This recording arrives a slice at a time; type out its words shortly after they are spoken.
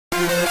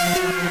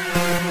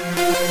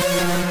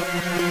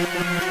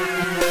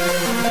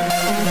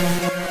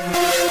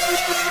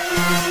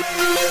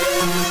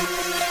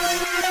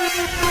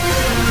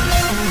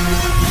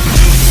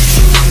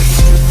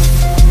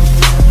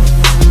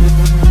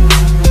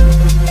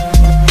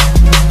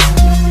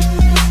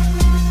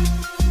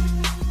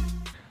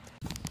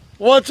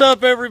What's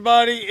up,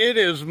 everybody? It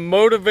is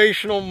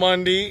Motivational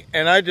Monday,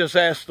 and I just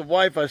asked the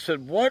wife, I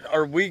said, what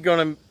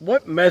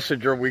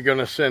message are we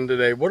gonna send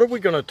today? What are we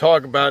gonna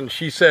talk about? And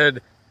she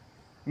said,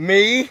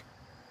 me?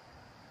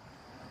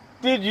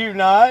 Did you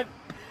not?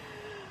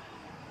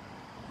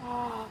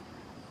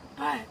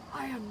 But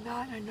I am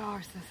not a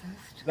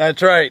narcissist.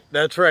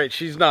 That's right,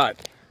 she's not.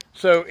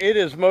 So it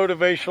is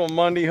Motivational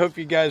Monday. Hope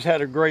you guys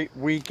had a great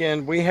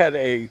weekend. We had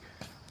a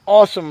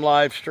awesome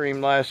live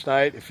stream last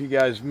night. If you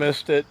guys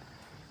missed it,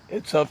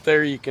 it's up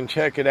there, you can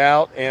check it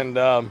out. And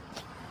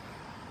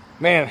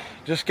man,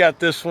 just got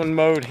this one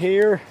mowed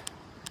here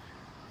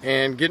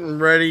and getting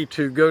ready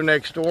to go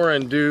next door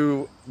and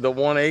do the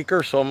 1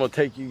 acre. So I'm gonna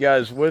take you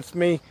guys with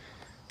me.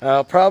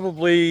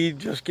 Probably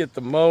just get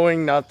the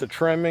mowing, not the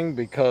trimming,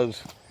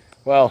 because,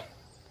 well,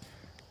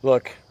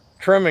 look,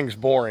 trimming's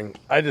boring.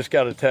 I just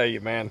got to tell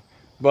you, man.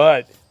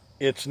 But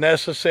it's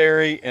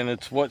necessary, and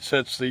it's what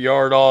sets the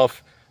yard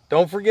off.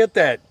 Don't forget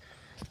that.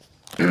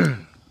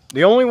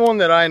 The only one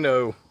that I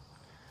know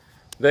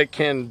that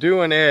can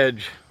do an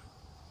edge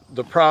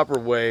the proper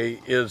way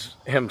is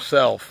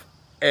himself,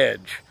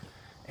 Edge.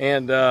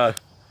 And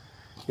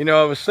you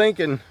know, I was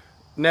thinking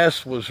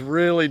Ness was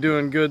really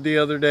doing good the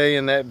other day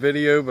in that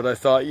video, but I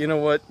thought, you know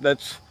what,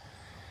 that's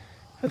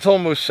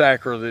almost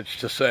sacrilege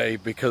to say,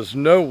 because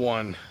no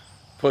one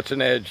puts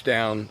an edge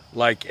down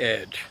like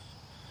Edge.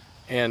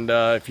 And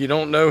if you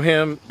don't know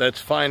him,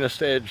 that's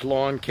Finest Edge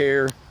Lawn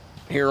Care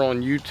here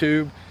on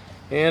YouTube.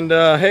 And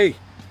hey,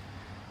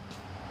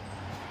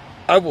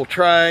 I will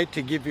try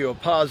to give you a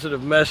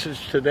positive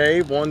message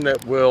today, one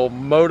that will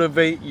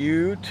motivate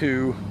you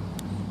to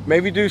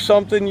maybe do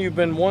something you've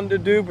been wanting to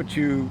do, but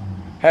you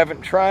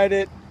haven't tried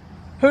it.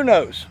 Who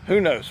knows? Who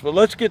knows? But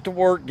let's get to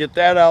work, get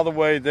that out of the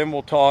way, then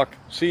we'll talk.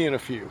 See you in a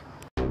few.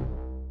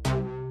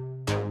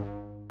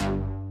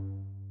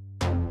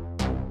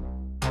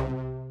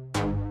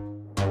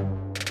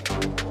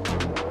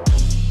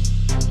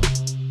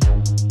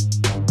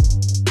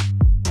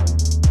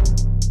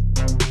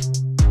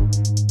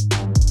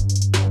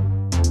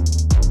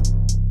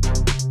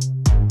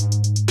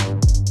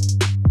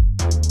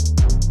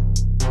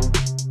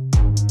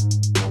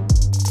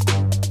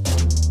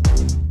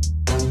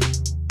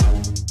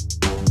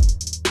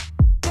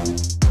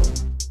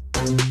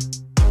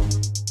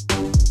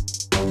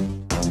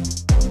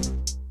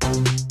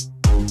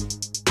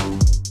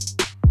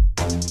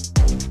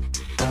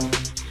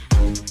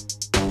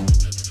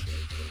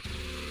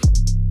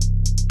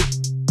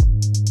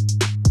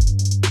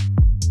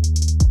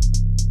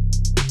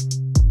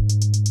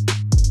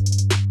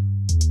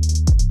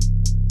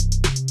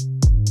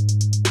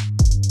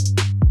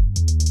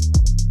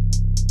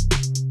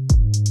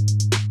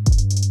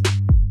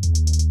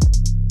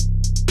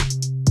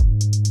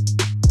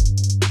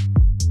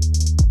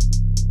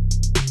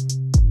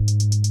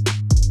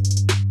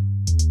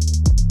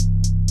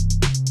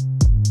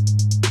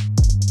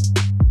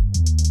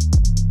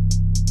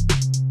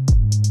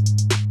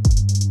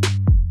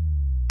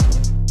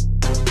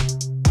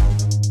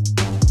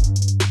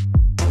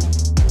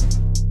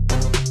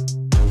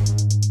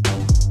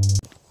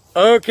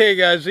 Okay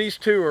guys, these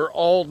two are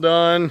all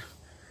done.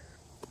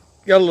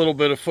 Got a little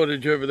bit of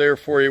footage over there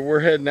for you. We're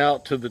heading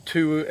out to the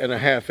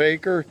 2.5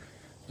 acre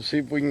to see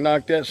if we can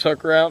knock that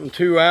sucker out in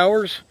 2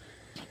 hours.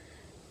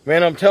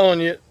 Man, I'm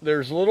telling you,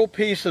 there's little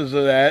pieces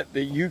of that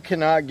you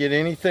cannot get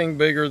anything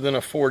bigger than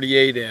a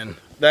 48 in.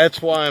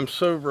 That's why I'm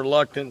so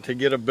reluctant to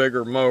get a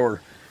bigger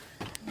mower.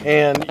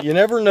 And you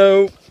never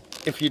know,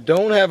 if you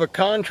don't have a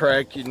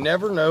contract, you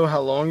never know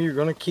how long you're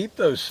going to keep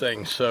those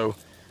things. So,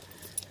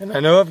 and I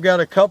know I've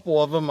got a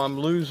couple of them I'm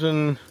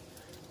losing.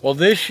 Well,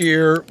 this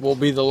year will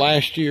be the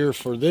last year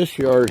for this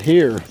yard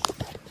here.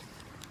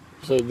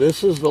 So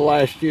this is the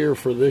last year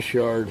for this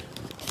yard.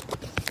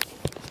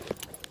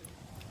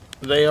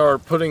 They are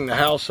putting the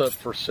house up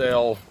for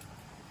sale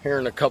here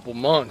in a couple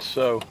months,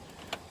 so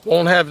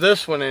won't have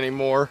this one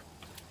anymore.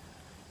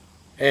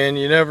 And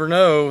you never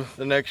know,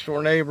 the next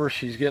door neighbor,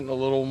 she's getting a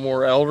little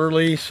more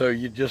elderly, so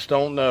you just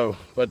don't know.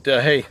 But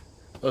hey,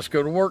 let's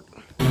go to work.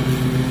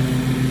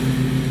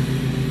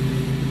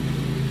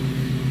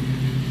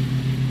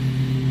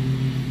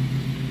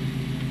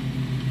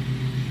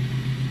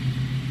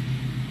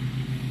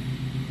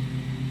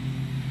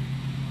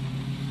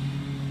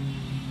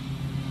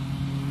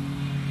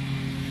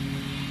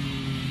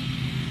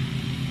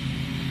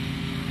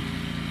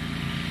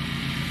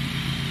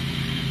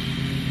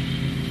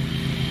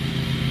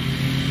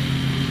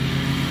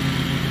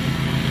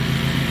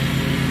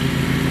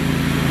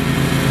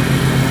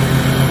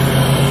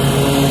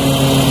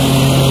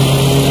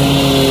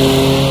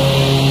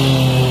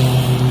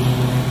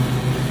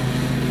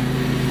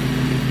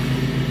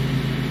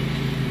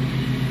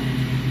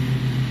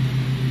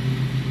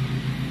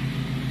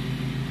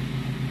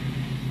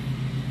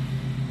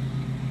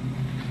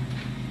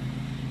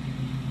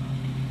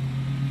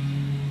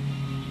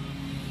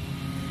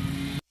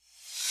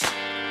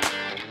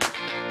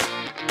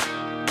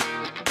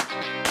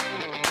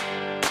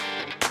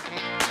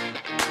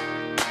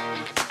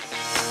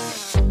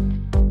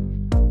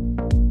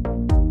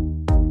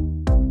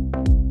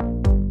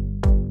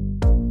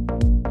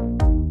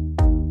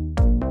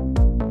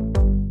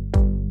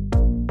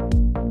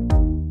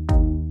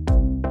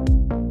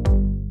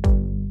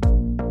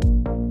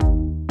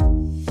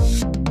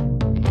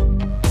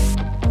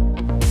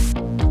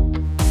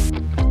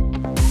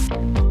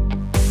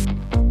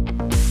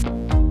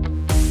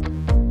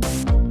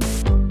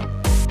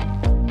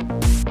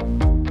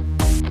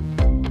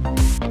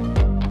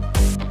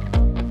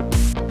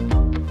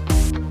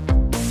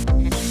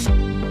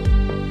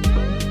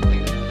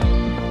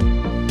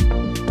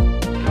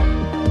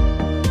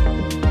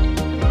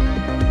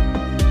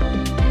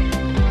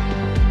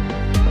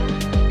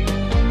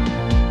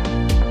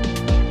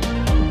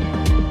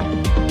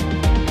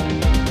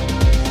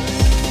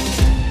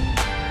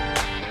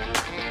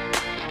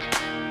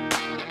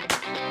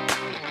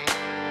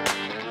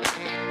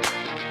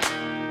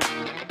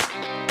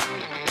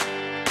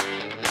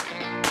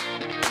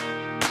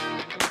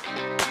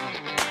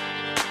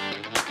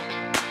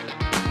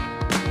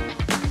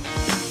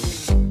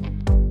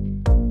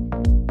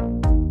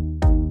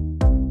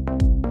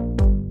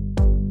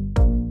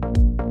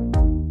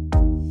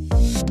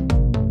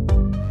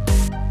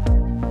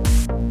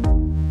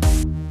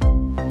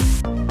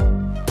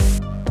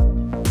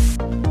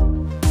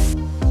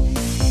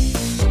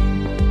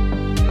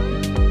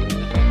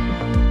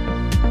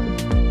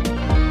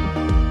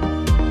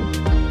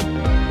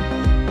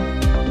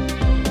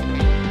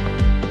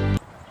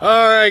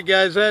 right,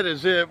 guys, that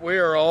is it. We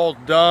are all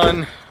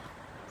done,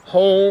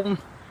 home,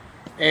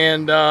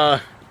 and I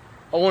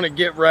want to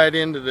get right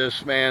into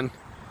this, man.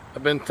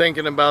 I've been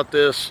thinking about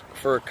this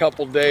for a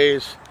couple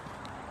days.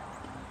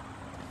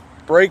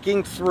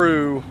 Breaking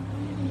through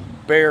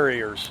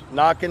barriers,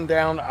 knocking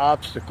down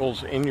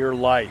obstacles in your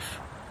life.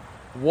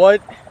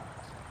 What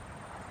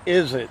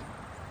is it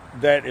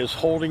that is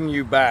holding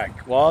you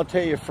back? Well, I'll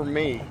tell you, for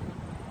me,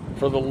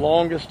 for the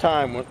longest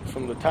time,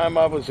 from the time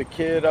I was a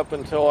kid up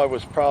until I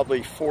was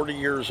probably 40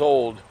 years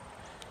old,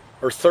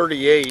 or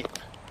 38,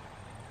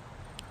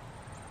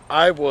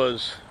 I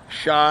was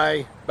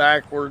shy,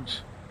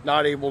 backwards,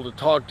 not able to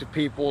talk to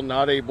people,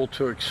 not able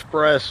to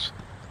express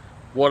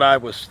what I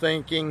was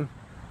thinking,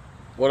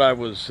 what I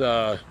was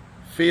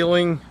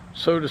feeling,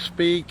 so to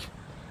speak.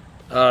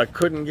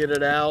 Couldn't get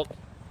it out.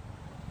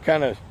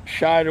 Kind of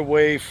shied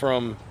away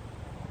from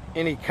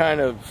any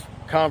kind of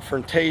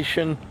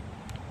confrontation.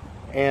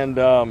 And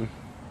I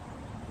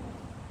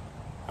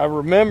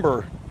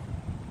remember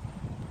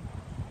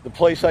the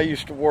place I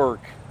used to work.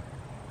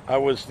 I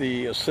was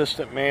the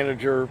assistant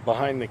manager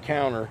behind the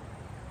counter,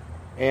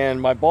 and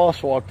my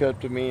boss walked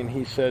up to me and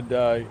he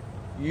said,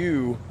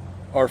 you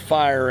are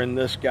firing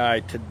this guy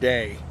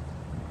today.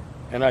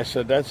 And I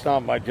said, that's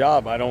not my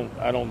job. I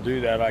don't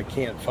do that. I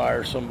can't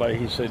fire somebody.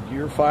 He said,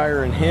 you're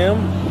firing him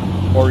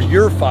or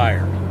you're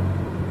fired.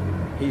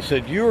 He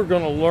said, you are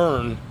going to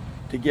learn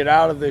to get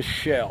out of this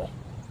shell.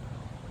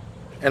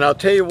 And I'll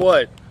tell you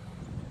what,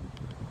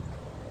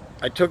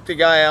 I took the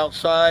guy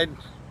outside,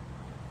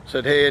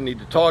 said, hey, I need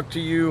to talk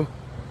to you.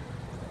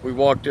 We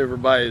walked over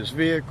by his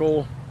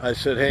vehicle. I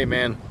said, hey,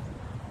 man,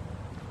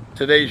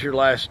 today's your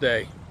last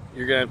day.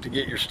 You're going to have to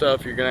get your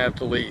stuff. You're going to have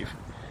to leave.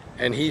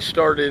 And he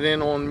started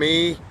in on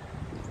me,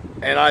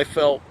 and I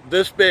felt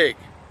this big.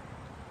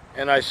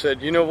 And I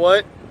said, you know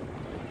what?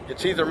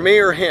 It's either me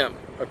or him,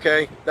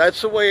 okay?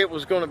 That's the way it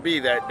was going to be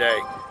that day,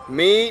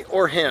 me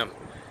or him.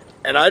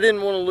 And I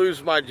didn't want to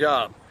lose my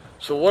job.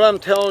 So what I'm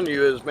telling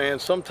you is, man,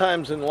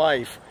 sometimes in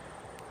life,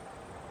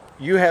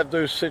 you have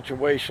those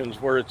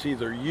situations where it's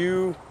either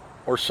you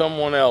or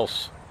someone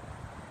else.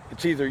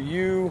 It's either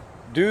you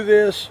do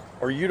this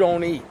or you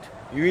don't eat.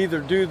 You either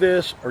do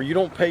this or you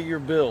don't pay your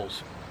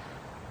bills.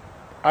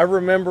 I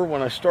remember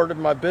when I started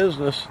my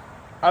business,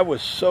 I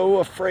was so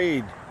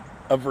afraid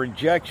of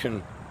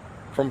rejection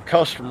from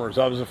customers.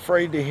 I was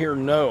afraid to hear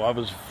no. I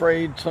was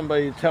afraid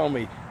somebody to tell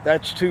me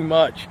that's too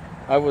much.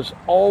 I was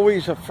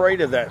always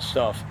afraid of that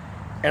stuff,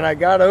 and I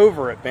got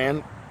over it,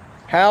 man.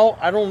 How?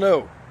 I don't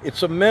know.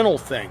 It's a mental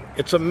thing.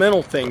 It's a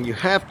mental thing. You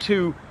have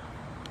to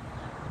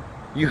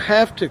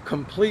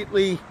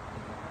completely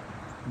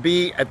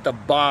be at the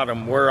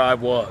bottom where I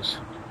was,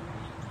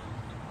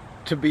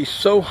 to be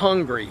so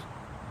hungry,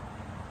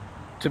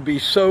 to be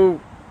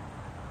so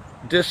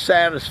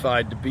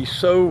dissatisfied, to be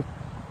so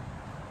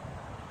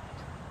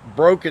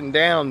broken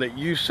down that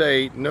you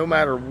say, no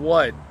matter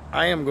what,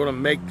 I am going to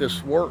make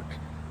this work.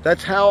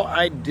 That's how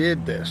I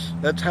did this.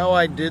 That's how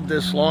I did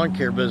this lawn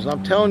care business.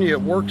 I'm telling you,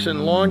 it works in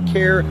lawn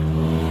care.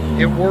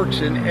 It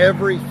works in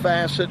every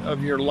facet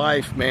of your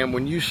life, man,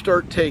 when you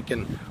start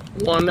taking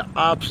one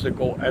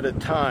obstacle at a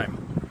time.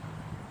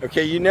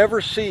 Okay, you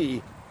never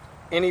see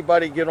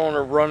anybody get on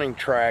a running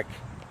track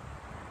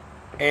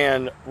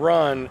and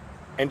run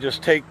and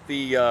just take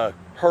the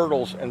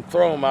hurdles and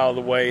throw them out of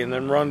the way and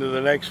then run to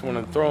the next one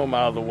and throw them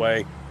out of the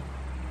way.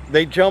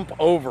 They jump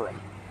over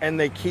them and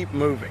they keep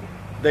moving.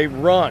 They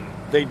run,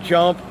 they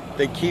jump,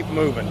 they keep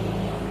moving.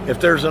 If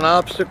there's an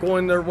obstacle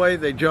in their way,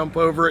 they jump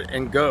over it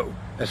and go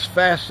as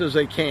fast as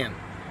they can.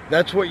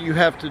 That's what you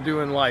have to do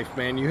in life,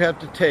 man. You have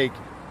to take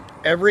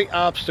every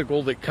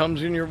obstacle that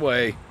comes in your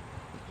way.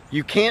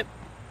 You can't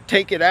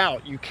take it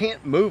out. You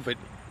can't move it.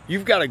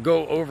 You've got to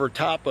go over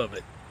top of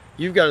it.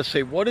 You've got to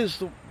say,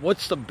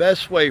 what's the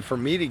best way for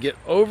me to get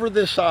over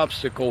this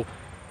obstacle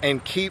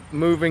and keep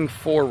moving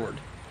forward?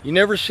 You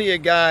never see a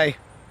guy,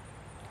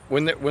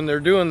 when they're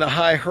doing the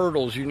high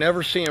hurdles, you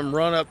never see them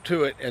run up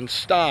to it and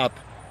stop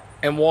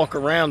and walk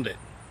around it,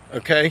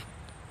 okay?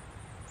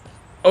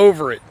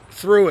 Over it,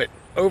 through it,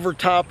 over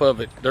top of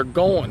it. They're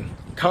going,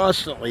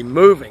 constantly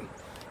moving.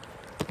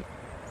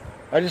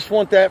 I just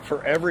want that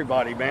for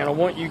everybody, man. I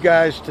want you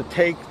guys to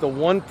take the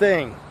one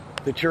thing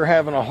that you're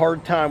having a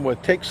hard time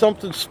with. Take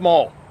something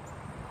small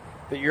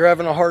that you're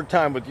having a hard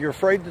time with. You're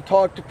afraid to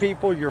talk to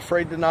people. You're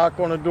afraid to knock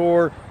on a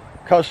door.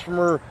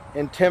 Customer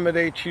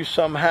intimidates you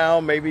somehow.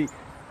 Maybe,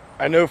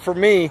 I know for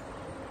me,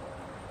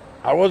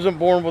 I wasn't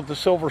born with a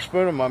silver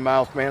spoon in my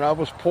mouth, man. I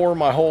was poor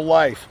my whole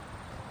life.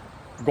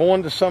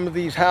 Going to some of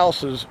these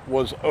houses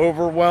was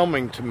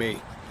overwhelming to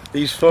me.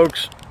 These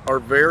folks are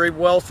very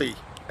wealthy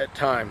at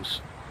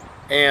times,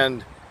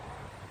 and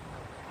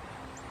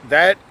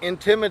that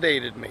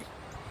intimidated me.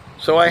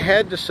 So I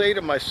had to say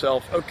to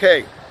myself,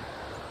 okay,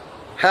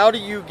 how do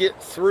you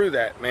get through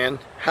that, man?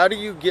 How do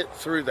you get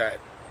through that?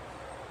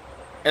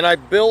 And I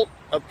built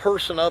a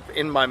person up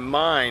in my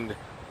mind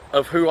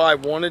of who I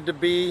wanted to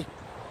be,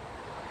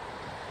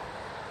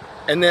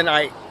 and then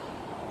I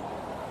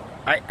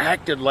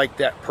acted like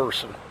that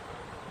person.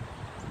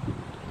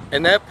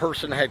 and that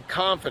person had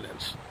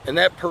confidence, and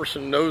that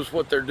person knows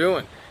what they're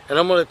doing. And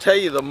I'm going to tell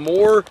you, the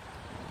more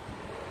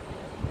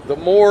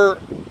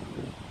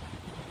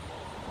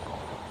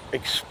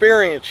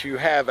experience you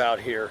have out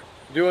here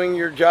doing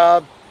your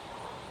job.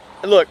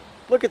 Look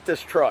at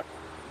this truck,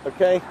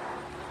 okay?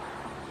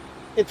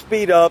 It's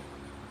beat up,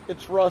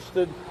 it's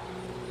rusted,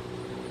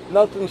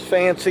 nothing's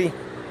fancy,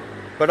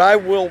 but I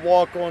will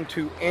walk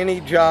onto any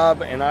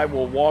job and I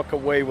will walk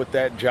away with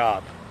that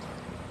job,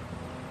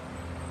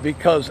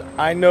 because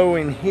I know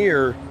in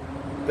here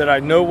that I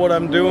know what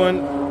I'm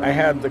doing. I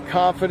have the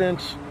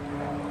confidence.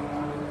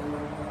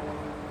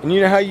 And you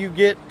know how you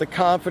get the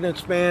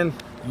confidence, man?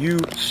 You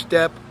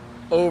step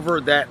over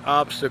that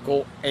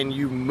obstacle and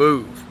you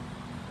move.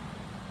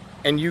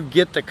 And you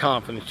get the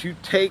confidence. You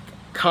take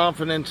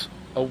confidence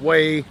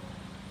away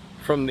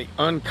from the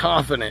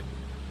unconfident.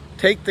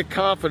 Take the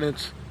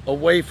confidence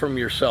away from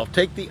yourself.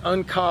 Take the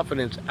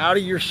unconfidence out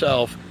of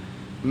yourself.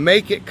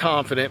 Make it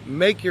confident.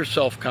 Make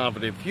yourself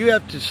confident. If you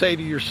have to say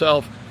to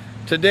yourself,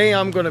 today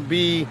I'm going to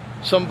be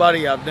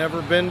somebody I've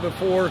never been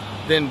before,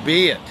 then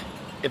be it.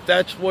 If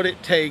that's what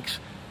it takes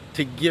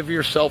to give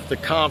yourself the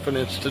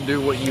confidence to do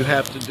what you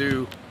have to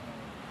do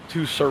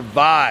to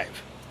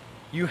survive.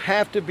 You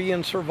have to be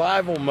in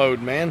survival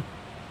mode, man.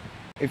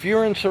 If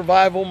you're in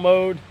survival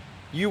mode,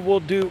 you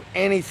will do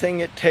anything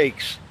it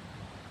takes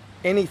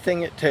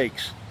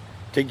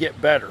to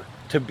get better,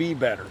 to be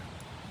better.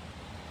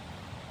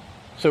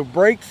 So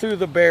break through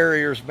the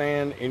barriers,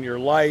 man, in your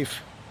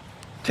life.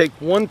 Take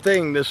one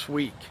thing this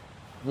week.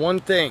 One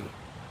thing.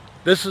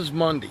 This is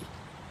Monday.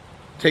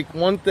 Take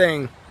one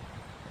thing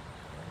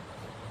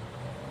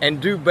and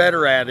do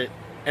better at it.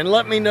 And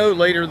let me know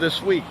later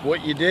this week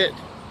what you did.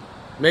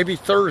 Maybe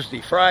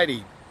Thursday,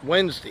 Friday,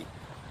 Wednesday.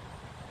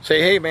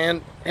 Say, hey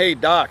man, hey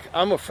doc,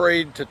 I'm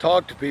afraid to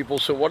talk to people,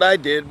 so what I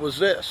did was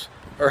this.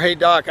 Or hey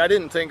doc, I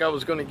didn't think I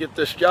was going to get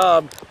this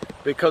job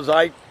because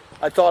I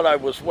thought I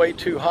was way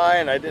too high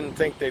and I didn't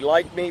think they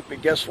liked me,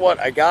 but guess what?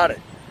 I got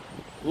it.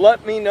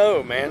 Let me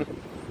know, man,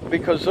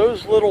 because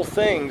those little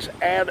things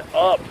add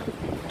up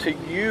to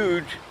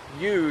huge,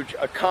 huge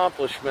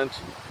accomplishments,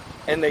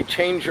 and they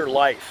change your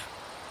life.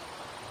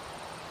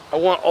 I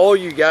want all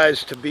you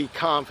guys to be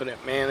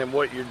confident, man, in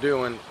what you're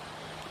doing.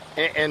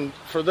 And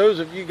for those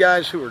of you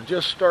guys who are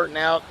just starting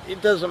out,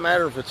 it doesn't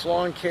matter if it's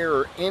lawn care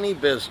or any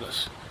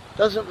business.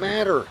 Doesn't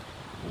matter.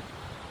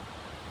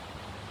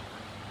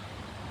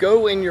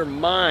 Go in your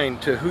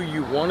mind to who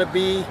you want to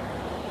be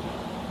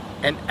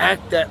and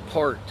act that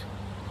part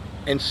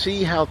and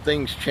see how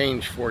things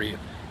change for you.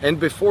 And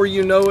before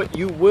you know it,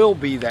 you will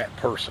be that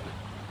person.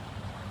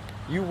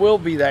 You will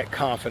be that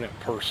confident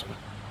person.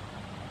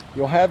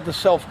 You'll have the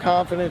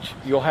self-confidence.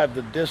 You'll have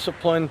the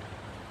discipline.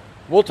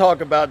 We'll talk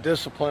about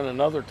discipline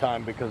another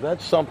time, because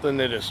that's something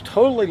that is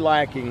totally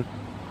lacking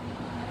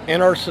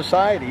in our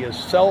society, is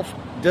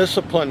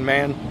self-discipline,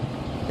 man.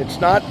 It's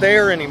not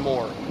there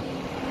anymore.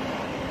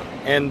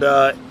 And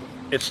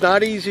it's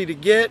not easy to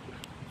get.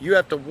 You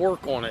have to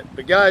work on it.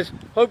 But guys,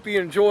 hope you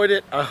enjoyed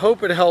it. I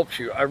hope it helps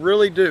you. I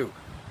really do.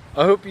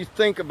 I hope you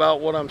think about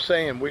what I'm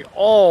saying. We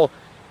all,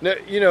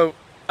 you know,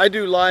 I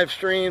do live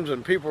streams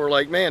and people are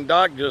like, man,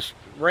 Doc just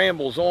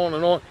rambles on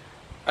and on.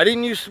 I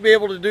didn't used to be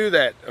able to do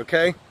that,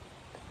 okay?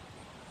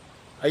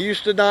 I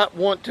used to not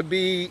want to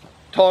be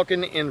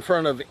talking in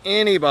front of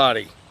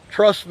anybody.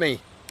 Trust me.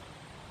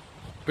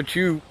 But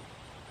you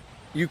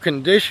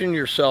condition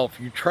yourself,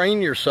 you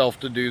train yourself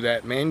to do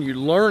that, man. You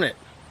learn it.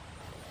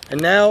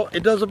 And now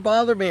it doesn't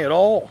bother me at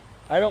all.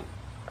 I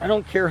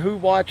don't care who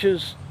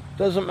watches,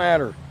 doesn't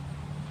matter.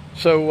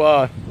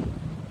 So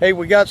hey,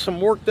 we got some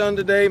work done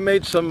today,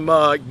 made some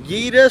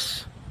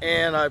guitas,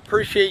 and I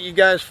appreciate you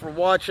guys for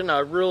watching. I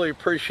really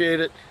appreciate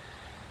it.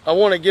 I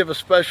want to give a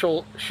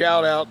special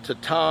shout out to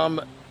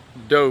Tom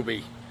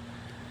Doby,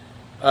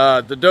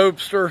 the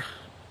Dopester.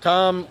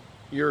 Tom,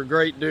 you're a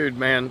great dude,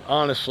 man,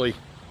 honestly.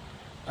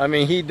 I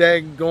mean, he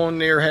daggone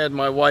near had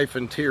my wife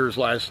in tears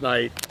last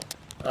night.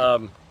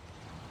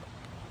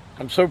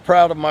 I'm so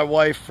proud of my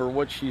wife for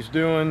what she's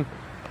doing,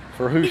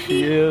 for who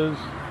she is.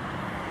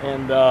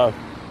 And I'll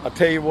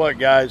tell you what,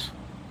 guys,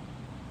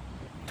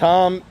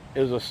 Tom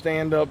is a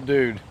stand-up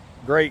dude.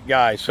 Great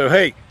guy. So,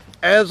 hey,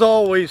 as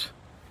always,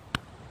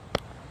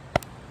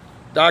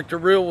 Dr.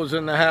 Real was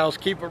in the house.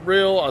 Keep it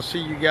real. I'll see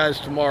you guys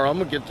tomorrow. I'm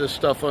going to get this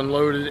stuff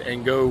unloaded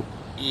and go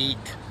eat.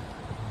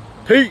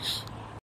 Peace.